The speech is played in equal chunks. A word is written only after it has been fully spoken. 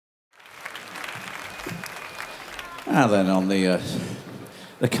And then on the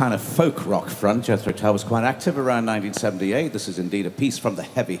kind of folk rock front, Jethro Tull was quite active around 1978. This is indeed a piece from the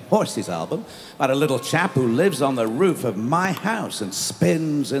Heavy Horses album about a little chap who lives on the roof of my house and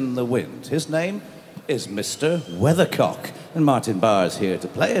spins in the wind. His name is Mr. Weathercock, and Martin Barr's here to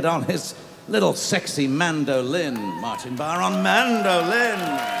play it on his little sexy mandolin. Martin Barr on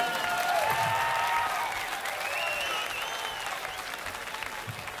mandolin.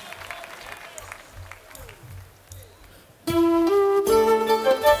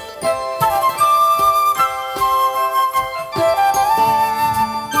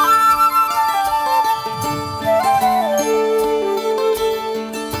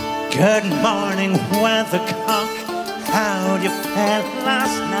 Good morning, Weathercock. How'd you fare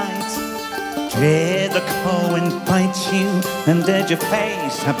last night? Did the cold bite you, and did you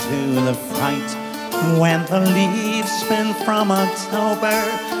face up to the fright? When the leaves spin from October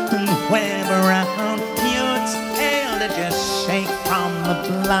and wave around your tail, did you shake from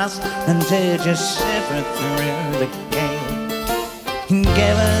the blast, and did you shiver through the gale?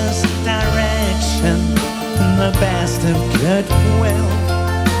 Give us direction, the best of goodwill.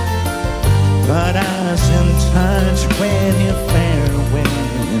 Put us in touch with your fair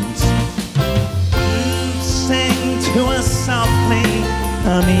winds. Sing to us softly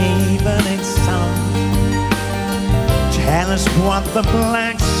an evening song. Tell us what the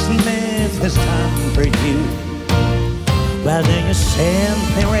blacksmith has done for you. Well, do you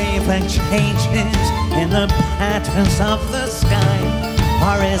simply reflect changes in the patterns of the sky?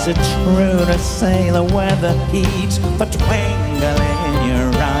 Or is it true to say the weather heats the twinkle in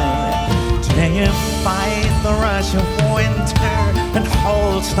your eye? Do you fight the rush of winter and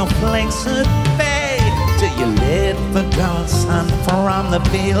hold snowflakes at bay? Do you lift the godson from the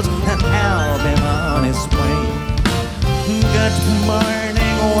fields and help him on his way? Good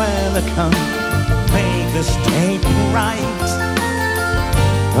morning, Weathercock, make the state right.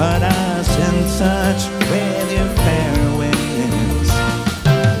 Put us in touch with your fair winds.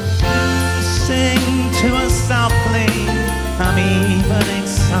 Sing to us softly an evening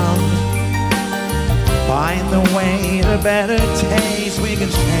song. Find the way to better taste we can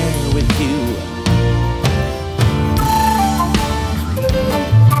share with you.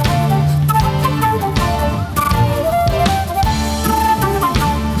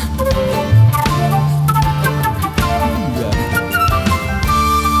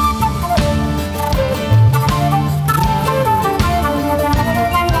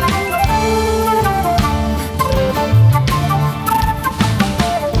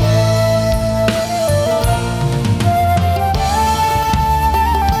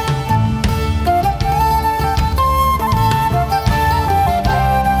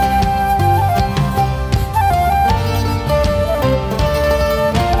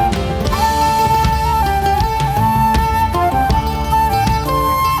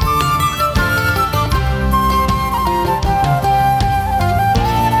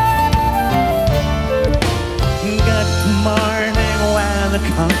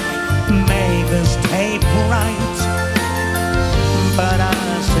 Weathercock,